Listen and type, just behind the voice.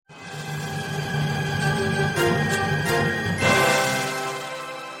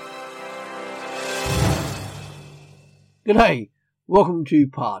G'day, welcome to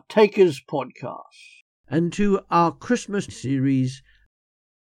Partakers Podcast and to our Christmas series,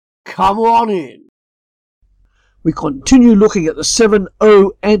 Come On In. We continue looking at the 7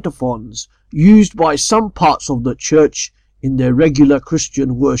 O antiphons used by some parts of the church in their regular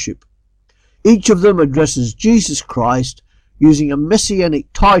Christian worship. Each of them addresses Jesus Christ using a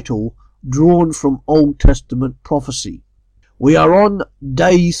messianic title drawn from Old Testament prophecy. We are on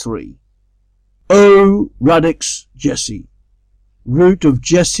day 3. O Radix Jesse, root of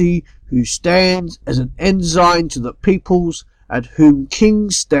Jesse, who stands as an ensign to the peoples, at whom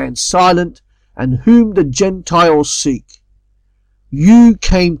kings stand silent, and whom the Gentiles seek. You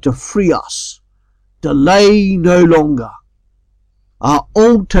came to free us. Delay no longer. Our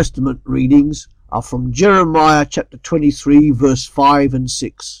Old Testament readings are from Jeremiah chapter 23, verse 5 and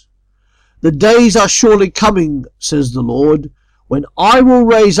 6. The days are surely coming, says the Lord, when I will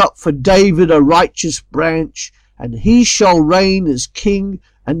raise up for David a righteous branch, and he shall reign as king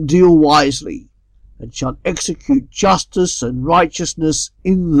and deal wisely, and shall execute justice and righteousness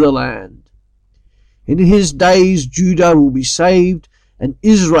in the land. In his days Judah will be saved, and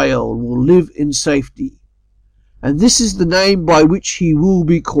Israel will live in safety. And this is the name by which he will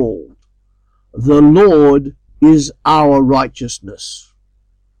be called. The Lord is our righteousness.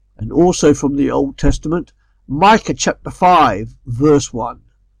 And also from the Old Testament, Micah chapter 5, verse 1.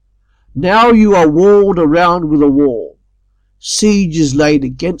 Now you are walled around with a wall. Siege is laid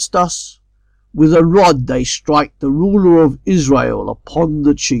against us. With a rod they strike the ruler of Israel upon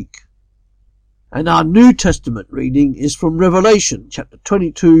the cheek. And our New Testament reading is from Revelation chapter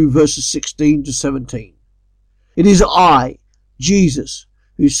 22, verses 16 to 17. It is I, Jesus,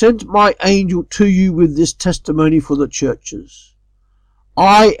 who sent my angel to you with this testimony for the churches.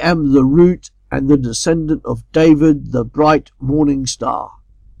 I am the root and the descendant of David, the bright morning star.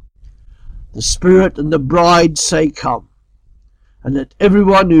 The Spirit and the bride say, Come. And let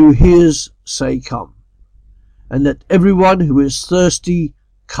everyone who hears say, Come. And let everyone who is thirsty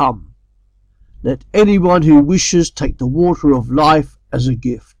come. Let anyone who wishes take the water of life as a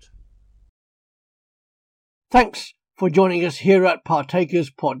gift. Thanks for joining us here at Partakers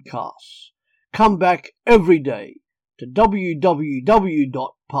Podcasts. Come back every day to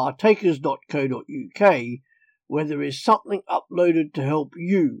www.partakers.co.uk, where there is something uploaded to help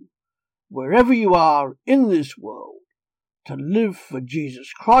you, wherever you are in this world, to live for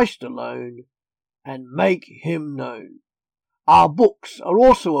Jesus Christ alone and make him known. Our books are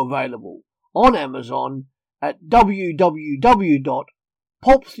also available on Amazon at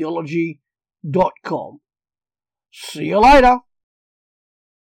www.pulptheology.com. See you later.